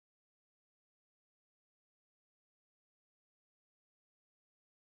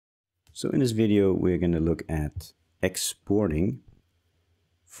So in this video, we're going to look at exporting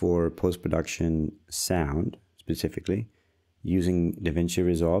for post-production sound, specifically, using DaVinci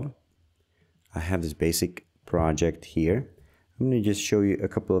Resolve. I have this basic project here. I'm going to just show you a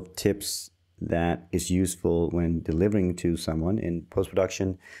couple of tips that is useful when delivering to someone in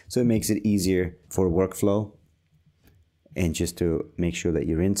post-production, so it makes it easier for workflow and just to make sure that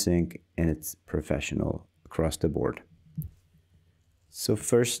you're in sync and it's professional across the board. So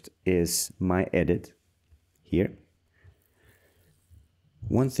first is my edit here.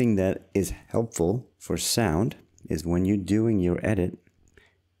 One thing that is helpful for sound is when you're doing your edit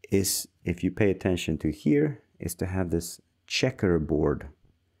is, if you pay attention to here, is to have this checkerboard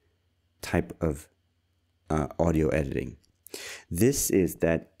type of audio editing. This is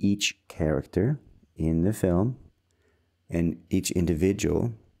that each character in the film and each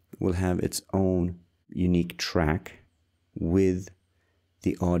individual will have its own unique track with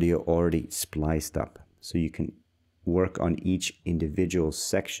the audio already spliced up. So you can work on each individual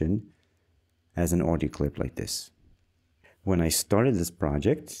section as an audio clip like this. When I started this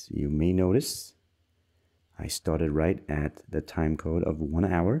project, you may notice I started right at the time code of 1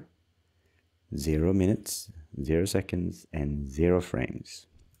 hour, 0 minutes, 0 seconds, and 0 frames.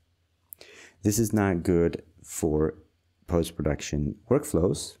 This is not good for post-production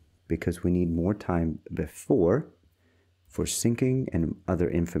workflows because we need more time before for syncing and other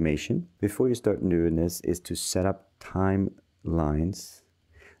information. Before you start doing this is to set up timelines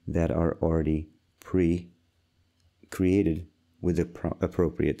that are already pre-created with the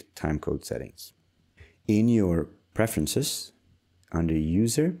appropriate timecode settings. In your preferences, under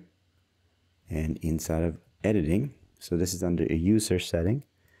user and inside of editing, so this is under a user setting,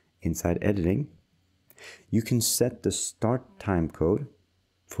 inside editing, you can set the start timecode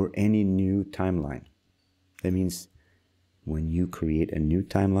for any new timeline. That means when you create a new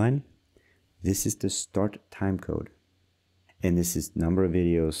timeline, this is the start timecode. And this is number of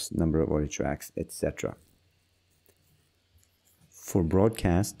videos, number of audio tracks, etc. For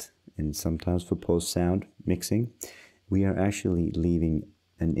broadcast and sometimes for post-sound mixing, we are actually leaving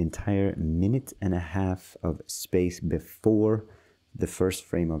an entire 1.5 minutes of space before the first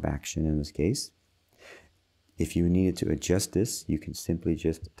frame of action in this case. If you needed to adjust this, you can simply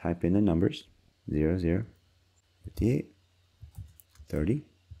just type in the numbers 0, 0, 58, 30,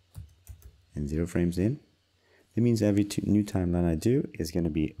 and 0 frames in. That means every new timeline I do is going to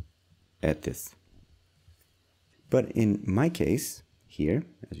be at this. But in my case here,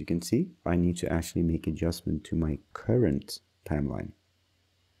 as you can see, I need to actually make adjustment to my current timeline.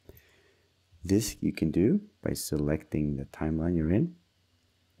 This you can do by selecting the timeline you're in.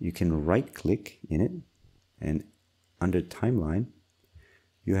 You can right click in it, and under timeline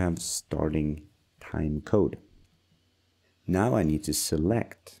you have starting time code. Now I need to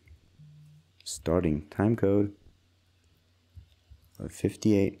select starting time code of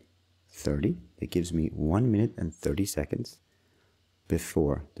 58:30. It gives me 1 minute and 30 seconds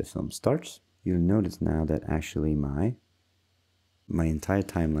before the film starts. You'll notice now that actually my entire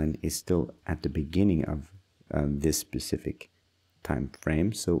timeline is still at the beginning of this specific time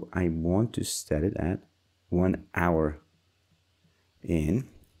frame. So I want to set it at 1 hour in.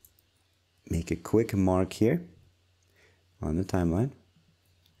 Make a quick mark here on the timeline.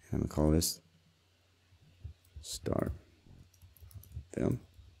 I'm going to call this start film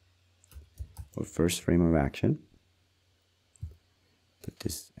or first frame of action. Put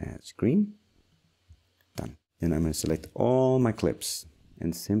this as green. Done. Then I'm going to select all my clips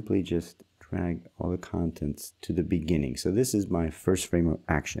and simply just drag all the contents to the beginning. So this is my first frame of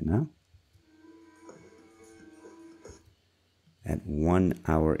action now. At 1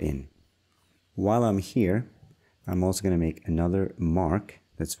 hour in. While I'm here, I'm also going to make another mark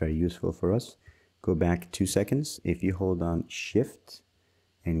that's very useful for us. Go back 2 seconds. If you hold on Shift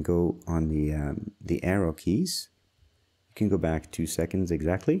and go on the arrow keys, you can go back 2 seconds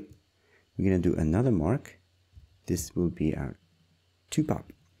exactly. We're going to do another mark. This will be our 2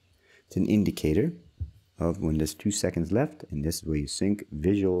 pop. It's an indicator of when there's 2 seconds left, and this is where you sync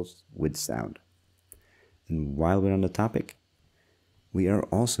visuals with sound. And while we're on the topic, we are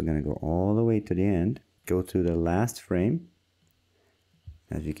also going to go all the way to the end, go to the last frame.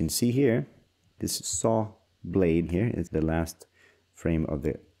 As you can see here, this saw blade here is the last frame of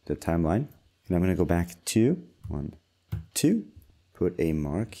the timeline. And I'm going to go back to 1, 2, put a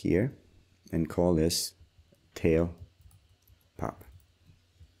mark here, and call this tail pop.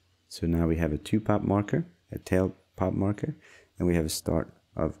 So now we have a 2 pop marker, a tail pop marker, and we have a start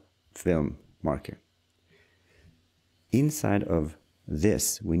of film marker. Inside of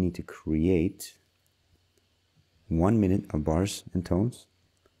this, we need to create 1 minute of bars and tones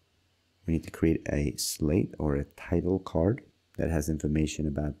We need to create a slate or a title card that has information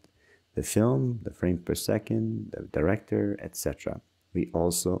about the film, the frames per second, the director, etc. We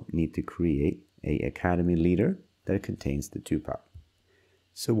also need to create a Academy leader that contains the 2-pop.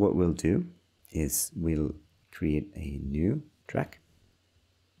 So what we'll do is we'll create a new track.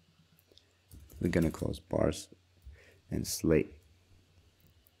 We're going to call bars and slate.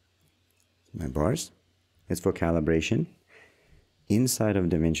 My bars is for calibration. Inside of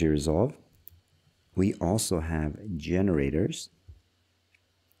DaVinci Resolve, we also have generators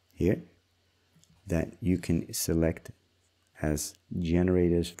here that you can select as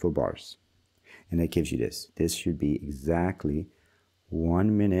generators for bars. And that gives you this. This should be exactly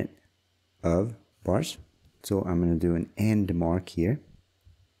 1 minute of bars. So I'm going to do an end mark here.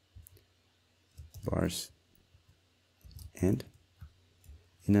 Bars end.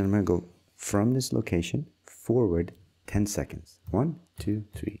 And then I'm going to go from this location forward 10 seconds. 1, 2,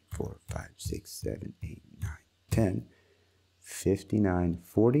 3, 4, 5, 6, 7, 8, 9, 10, 59,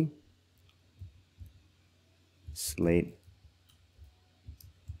 40. Slate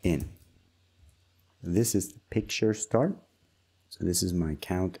in. This is the picture start. So this is my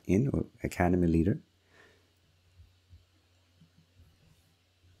count in or Academy leader.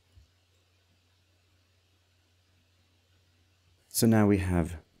 So now we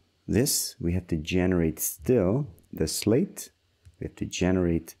have this. We have to generate still the slate. We have to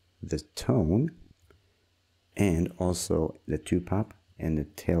generate the tone and also the 2-pop and the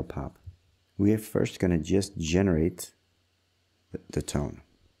tail pop. We are first going to just generate the tone.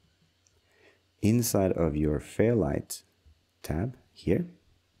 Inside of your Fairlight tab here,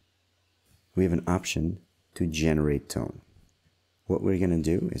 we have an option to generate tone. What we're going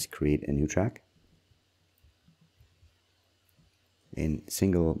to do is create a new track in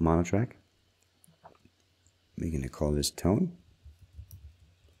single monotrack. We're going to call this tone.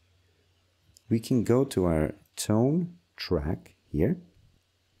 We can go to our tone track here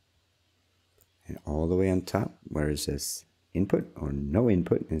and all the way on top where it says input or no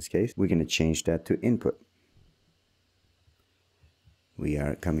input in this case, we're going to change that to input. We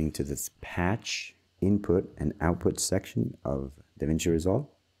are coming to this patch input and output section of DaVinci Resolve.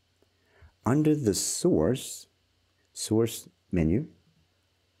 Under the source menu,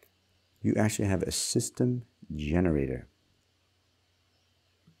 you actually have a system generator.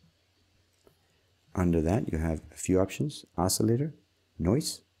 Under that, you have a few options: oscillator,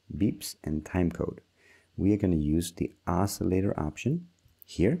 noise, beeps, and timecode. We are going to use the oscillator option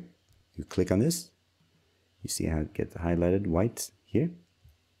here. You click on this, you see how it gets highlighted white here.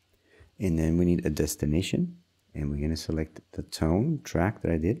 And then we need a destination, and we're going to select the tone track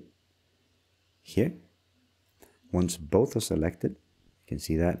that I did here. Once both are selected, you can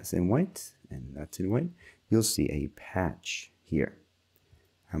see that it's in white and that's in white. You'll see a patch here.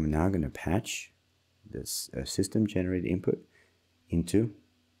 I'm now going to patch this system generated input into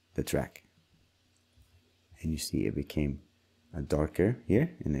the track. And you see it became darker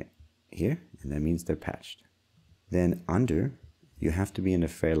here and here, and that means they're patched. Then under, you have to be in the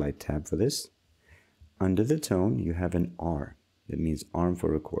Fairlight tab for this. Under the tone, you have an R. That means arm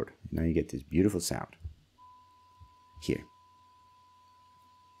for record. Now you get this beautiful sound here.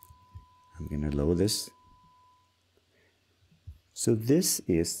 I'm going to lower this. So this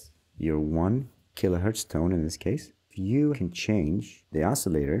is your 1 kilohertz tone in this case. You can change the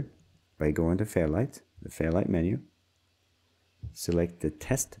oscillator by going to Fairlight, the Fairlight menu, select the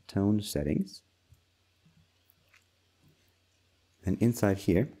test tone settings, and inside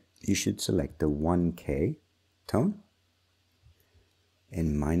here you should select the 1K tone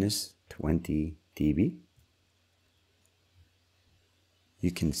and minus 20 dB.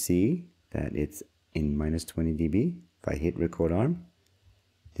 You can see that it's in minus 20 dB. If I hit record arm,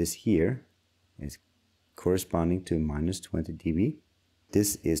 this here is corresponding to minus 20 dB.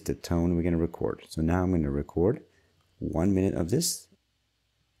 This is the tone we're going to record. So now I'm going to record 1 minute of this.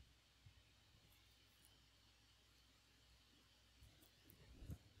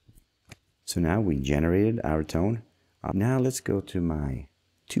 So now we generated our tone. Now let's go to my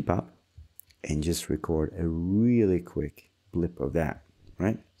 2-pop and just record a really quick blip of that,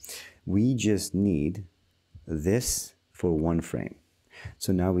 right? We just need this for 1 frame.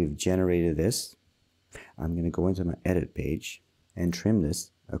 So now we've generated this. I'm going to go into my edit page and trim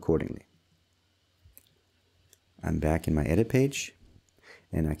this accordingly. I'm back in my edit page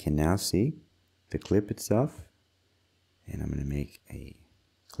and I can now see the clip itself, and I'm going to make a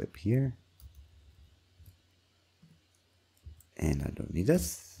clip here, and I don't need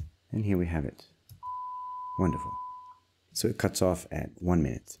this, and here we have it. Wonderful. So it cuts off at 1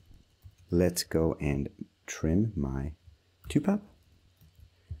 minute. Let's go and trim my 2-pop.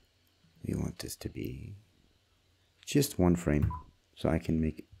 We want this to be just 1 frame. So I can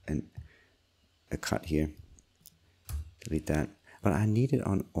make a cut here. Delete that. But I need it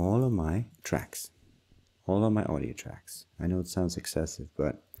on all of my tracks. All of my audio tracks. I know it sounds excessive,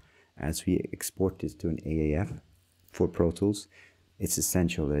 but as we export this to an AAF for Pro Tools, it's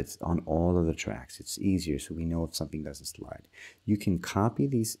essential that it's on all of the tracks. It's easier so we know if something doesn't slide. You can copy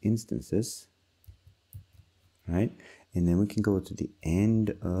these instances, right? And then we can go to the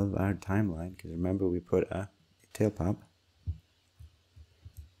end of our timeline, because remember we put a tail pop.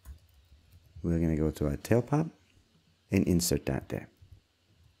 We're going to go to our tail pop and insert that there.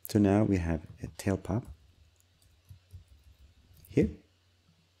 So now we have a tail pop here.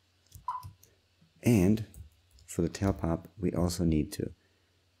 And for the tail pop, we also need to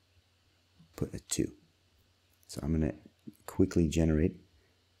put a 2. So I'm going to quickly generate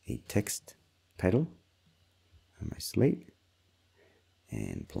a text title on my slate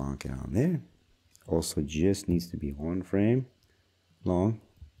and plonk it on there. Also just needs to be 1 frame long.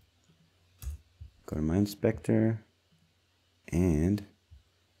 Go to my inspector, and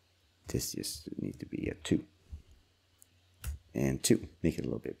this just needs to be a 2. And 2. Make it a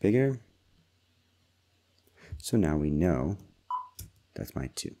little bit bigger. So now we know that's my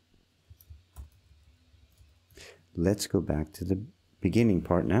 2. Let's go back to the beginning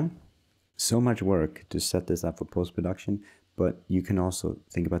part now. So much work to set this up for post-production, but you can also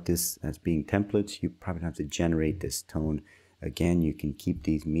think about this as being templates. You probably have to generate this tone. Again, you can keep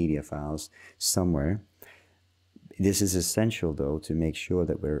these media files somewhere. This is essential, though, to make sure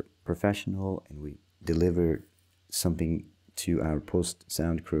that we're professional and we deliver something to our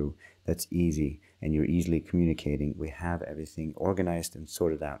post-sound crew that's easy and you're easily communicating. We have everything organized and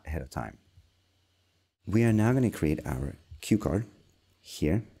sorted out ahead of time. We are now going to create our cue card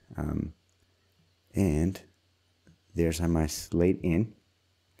here. And there's my slate in.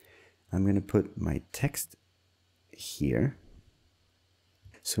 I'm going to put my text here.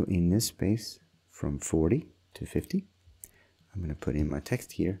 So in this space from 40 to 50, I'm going to put in my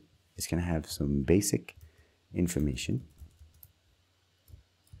text here. It's going to have some basic information.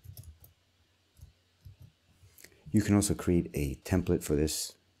 You can also create a template for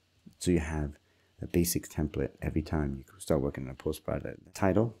this, so you have a basic template every time you start working on a post-product.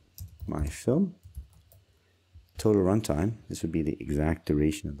 Title, my film. Total runtime, this would be the exact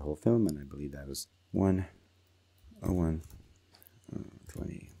duration of the whole film, and I believe that was 1:01,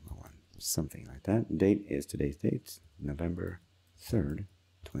 20:01, something like that. Date is today's date, November 3rd,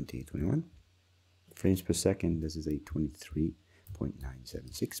 2021. Frames per second, this is a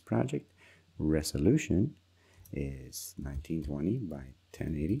 23.976 project. Resolution is 1920 by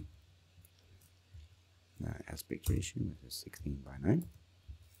 1080. Aspect ratio is 16:9.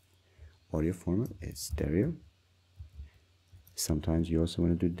 Audio format is stereo. Sometimes you also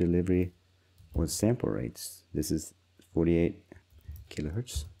want to do delivery or sample rates. This is 48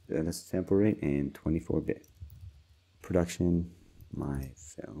 kilohertz. That's sample rate and 24-bit. Production, my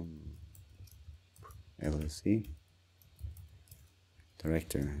film, LLC.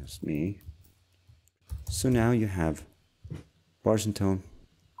 Director is me. So now you have bars and tone,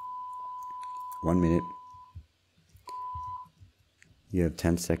 1 minute. You have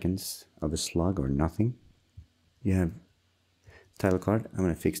 10 seconds of a slug or nothing. You have title card. I'm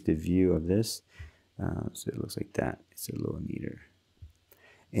going to fix the view of this so it looks like that. It's a little neater.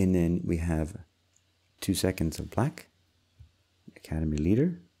 And then we have 2 seconds of black. Academy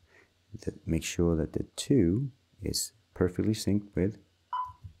leader. Make sure that the 2 is perfectly synced with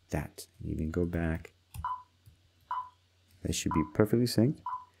that. Even go back. That should be perfectly synced.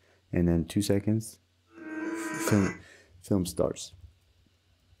 And then 2 seconds. Film starts.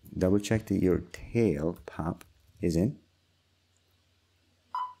 Double check that your tail pop is in.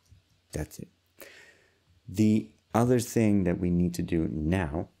 That's it. The other thing that we need to do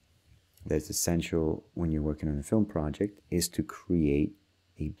now, that's essential when you're working on a film project, is to create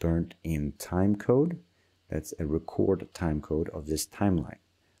a burnt-in timecode. That's a record timecode of this timeline.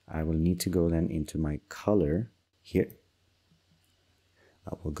 I will need to go then into my color here.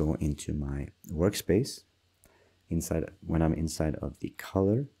 I will go into my workspace. When I'm inside of the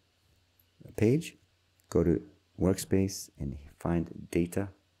color page, go to workspace and find data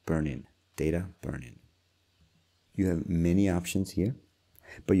burn-in. Data burn-in. You have many options here,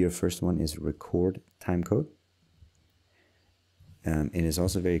 but your first one is record timecode. It is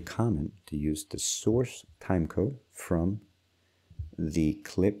also very common to use the source timecode from the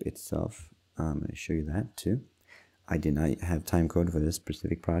clip itself. I'm going to show you that too. I did not have timecode for this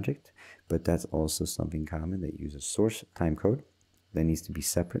specific project, but that's also something common. They use a source timecode that needs to be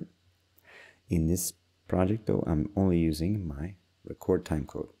separate. In this project though, I'm only using my record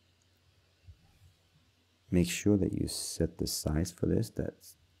timecode. Make sure that you set the size for this that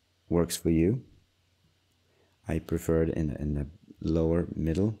works for you. I prefer it in the lower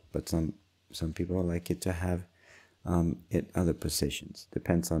middle, but some people like it to have it other positions.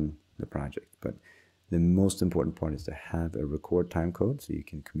 Depends on the project, but the most important part is to have a record time code so you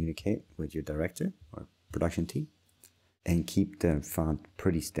can communicate with your director or production team, and keep the font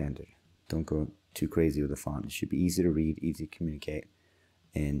pretty standard. Don't go too crazy with the font. It should be easy to read, easy to communicate,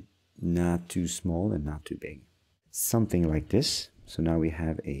 and not too small and not too big. Something like this. So now we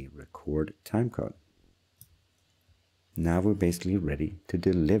have a record timecode. Now we're basically ready to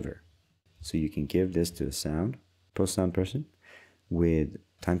deliver. So you can give this to a post-sound person with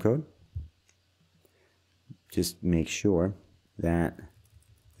timecode. Just make sure that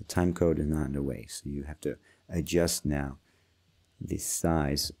the timecode is not in the way. So you have to adjust now the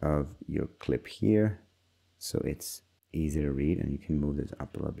size of your clip here so it's easy to read, and you can move this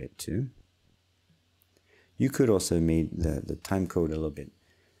up a little bit too. You could also have made the timecode a little bit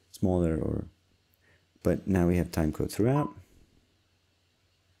smaller, but now we have timecode throughout.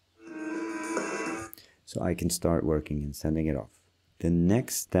 So I can start working and sending it off. The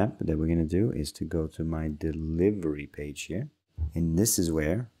next step that we're going to do is to go to my delivery page here. And this is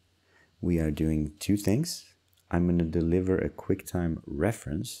where we are doing two things. I'm going to deliver a QuickTime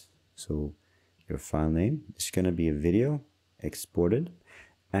reference. So your file name is going to be a video exported.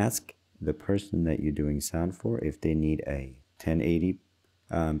 Ask the person that you're doing sound for if they need a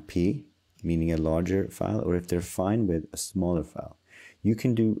 1080p, meaning a larger file, or if they're fine with a smaller file. You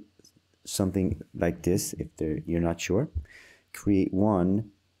can do something like this if you're not sure. Create one,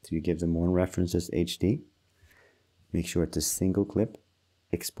 so you give them one reference as HD. Make sure it's a single clip.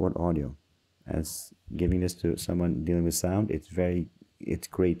 Export audio. As giving this to someone dealing with sound, it's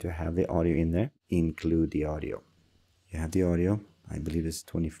great to have the audio in there. Include the audio. You have the audio. I believe it's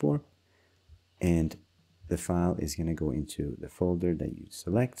 24. And the file is going to go into the folder that you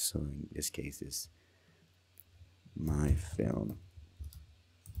select. So in this case is my film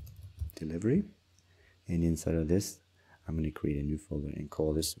delivery. And inside of this, I'm going to create a new folder and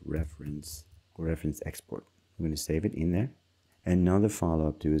call this reference export. I'm going to save it in there. Another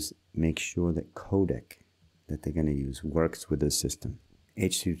follow-up to is make sure that codec that they're going to use works with the system.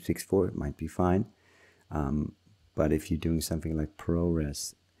 H.264 might be fine, but if you're doing something like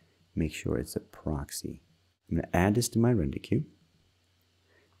ProRes, make sure it's a proxy. I'm going to add this to my render queue,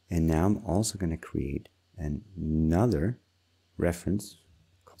 and now I'm also going to create another reference,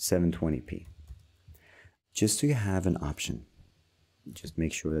 720p. Just so you have an option. Just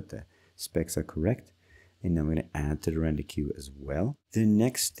make sure that the specs are correct. And I'm going to add to the render queue as well. The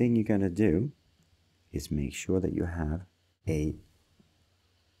next thing you're going to do is make sure that you have a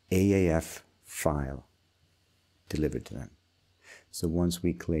AAF file delivered to them. So once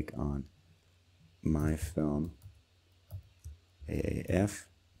we click on My Film AAF,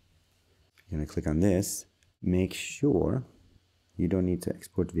 you're going to click on this. Make sure you don't need to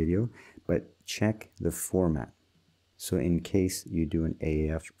export video, but check the format. So in case you do an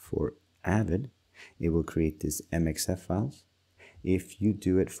AAF for Avid, it will create this MXF files. If you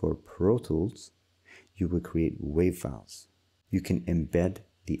do it for Pro Tools, you will create WAV files. You can embed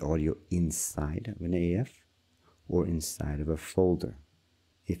the audio inside of an AAF or inside of a folder.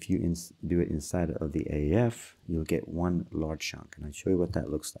 If you do it inside of the AAF, you'll get one large chunk, and I'll show you what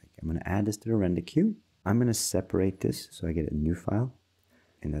that looks like. I'm going to add this to the render queue. I'm going to separate this so I get a new file,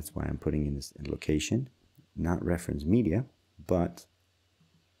 and that's why I'm putting in this in location, not reference media, but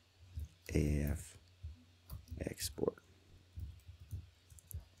AAF export.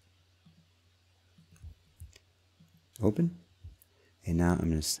 Open. And now I'm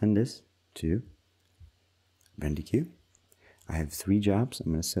going to send this to render queue. I have 3 jobs.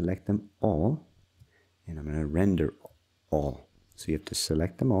 I'm going to select them all, and I'm going to render all. So you have to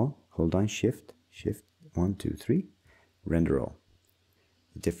select them all. Hold on Shift 1, 2, 3, render all.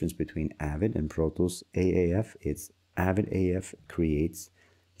 The difference between Avid and Pro Tools AAF is Avid AAF creates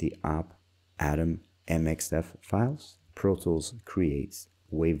the Atom MXF files. Pro Tools creates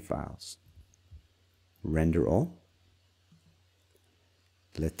WAV files. Render all.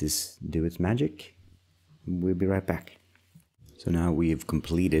 Let this do its magic. We'll be right back. So now we've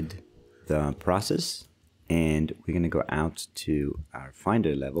completed the process, and we're going to go out to our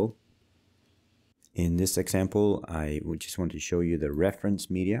Finder level. In this example, I just want to show you the reference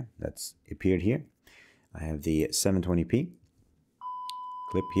media that's appeared here. I have the 720p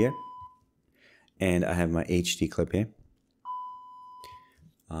clip here, and I have my HD clip here.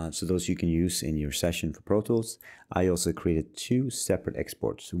 So those you can use in your session for Pro Tools. I also created 2 separate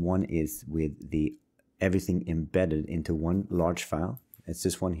exports. One is with everything embedded into one large file. It's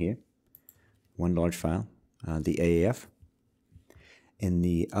this one here, one large file. the AAF. And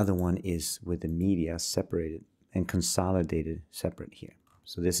the other one is with the media separated and consolidated separate here.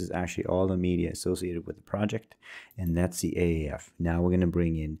 So this is actually all the media associated with the project, and that's the AAF. Now we're going to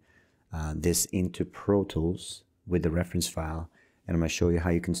bring in this into Pro Tools with the reference file, and I'm going to show you how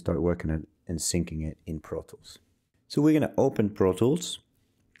you can start working it and syncing it in Pro Tools. So we're going to open Pro Tools,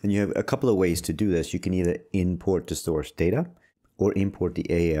 and you have a couple of ways to do this. You can either import the source data or import the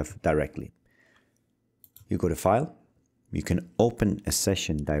AAF directly. You go to File. You can open a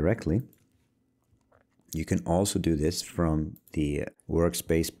session directly. You can also do this from the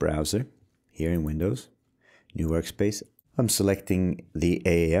Workspace browser here in Windows. New Workspace. I'm selecting the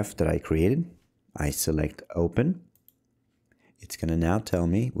AAF that I created. I select Open. It's going to now tell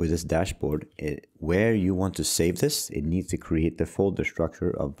me with this dashboard where you want to save this. It needs to create the folder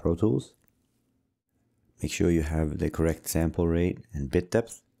structure of Pro Tools. Make sure you have the correct sample rate and bit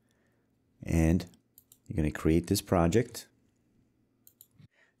depth. And you're going to create this project.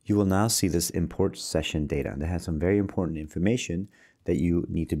 You will now see this import session data that has some very important information that you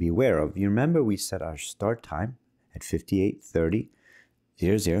need to be aware of. You remember we set our start time at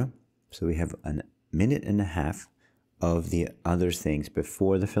 58:30:00. So we have a minute and a half of the other things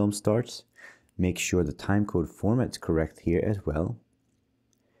before the film starts. Make sure the timecode format's correct here as well.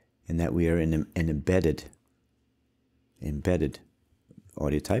 And that we are in an embedded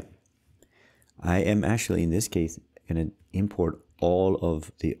audio type. I am actually, in this case, going to import all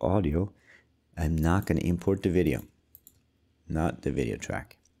of the audio. I'm not going to import the video, not the video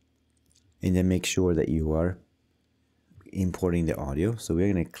track. And then make sure that you are importing the audio. So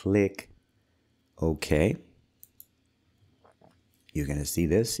we're going to click OK. You're going to see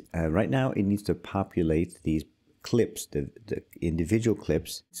this. Right now, it needs to populate these clips, the individual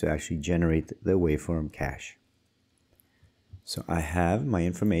clips, to actually generate the waveform cache. So I have my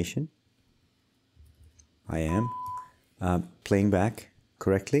information. I am playing back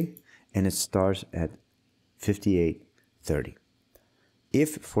correctly, and it starts at 58:30.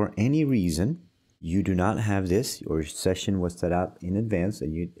 If for any reason you do not have this, or your session was set up in advance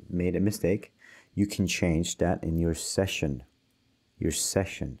and you made a mistake, you can change that in your session.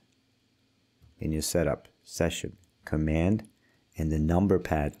 In your setup, session, command, and the number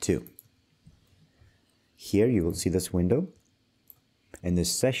pad 2. Here you will see this window, and the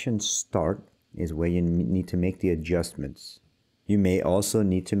session start is where you need to make the adjustments. You may also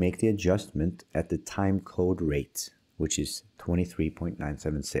need to make the adjustment at the timecode rate, which is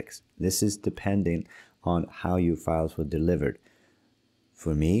 23.976. This is dependent on how your files were delivered.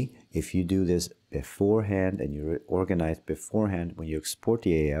 For me, if you do this beforehand and you're organized beforehand, when you export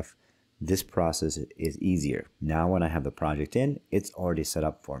the AAF, this process is easier. Now when I have the project in, it's already set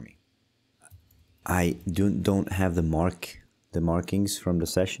up for me. I don't have the markings from the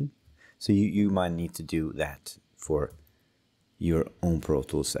session. So you might need to do that for your own Pro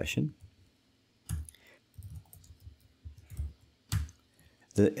Tools session.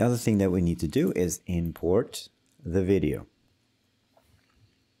 The other thing that we need to do is import the video.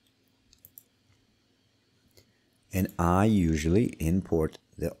 And I usually import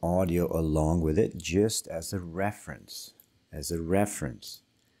the audio along with it just as a reference.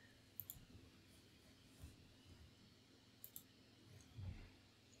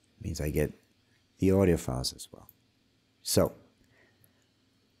 Means I get the audio files as well. So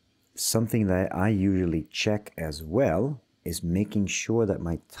something that I usually check as well is making sure that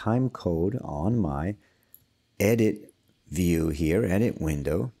my timecode on my edit view here, edit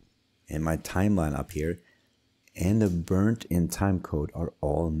window, and my timeline up here, and the burnt in timecode are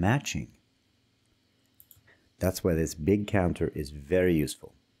all matching. That's why this big counter is very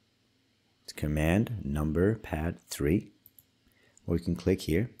useful. It's command number pad 3, or you can click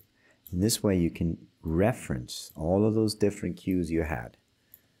here. And this way you can reference all of those different cues you had.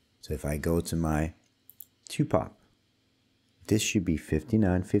 So if I go to my 2-pop, this should be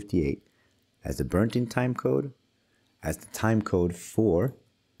 59:58 as the burnt in timecode, as the timecode for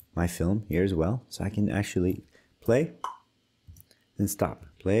my film here as well. So I can actually play and stop,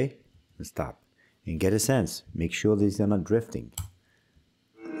 play and stop, and get a sense. Make sure these are not drifting.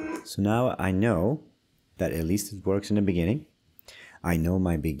 So now I know that at least it works in the beginning. I know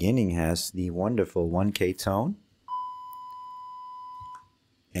my beginning has the wonderful 1K tone.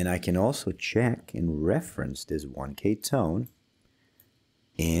 And I can also check and reference this 1K tone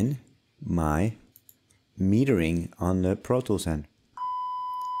in my metering on the Pro Tools end.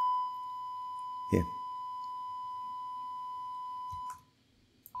 Here.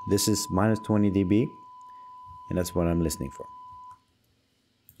 This is minus 20 dB, and that's what I'm listening for.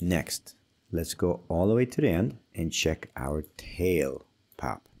 Next, let's go all the way to the end and check our tail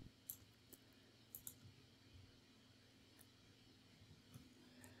pop.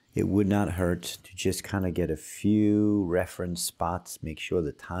 it would not hurt to just kind of get a few reference spots, make sure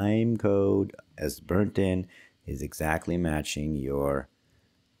the time code as burnt in is exactly matching your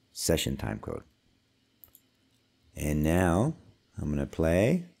session time code. And now I'm going to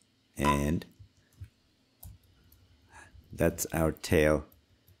play, and that's our tail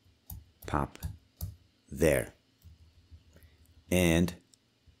pop there. And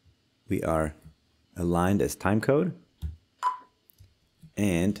we are aligned as timecode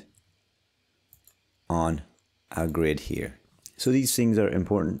and on our grid here. So these things are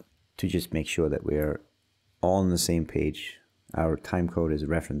important to just make sure that we are all on the same page, our timecode is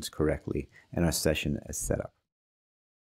referenced correctly, and our session is set up.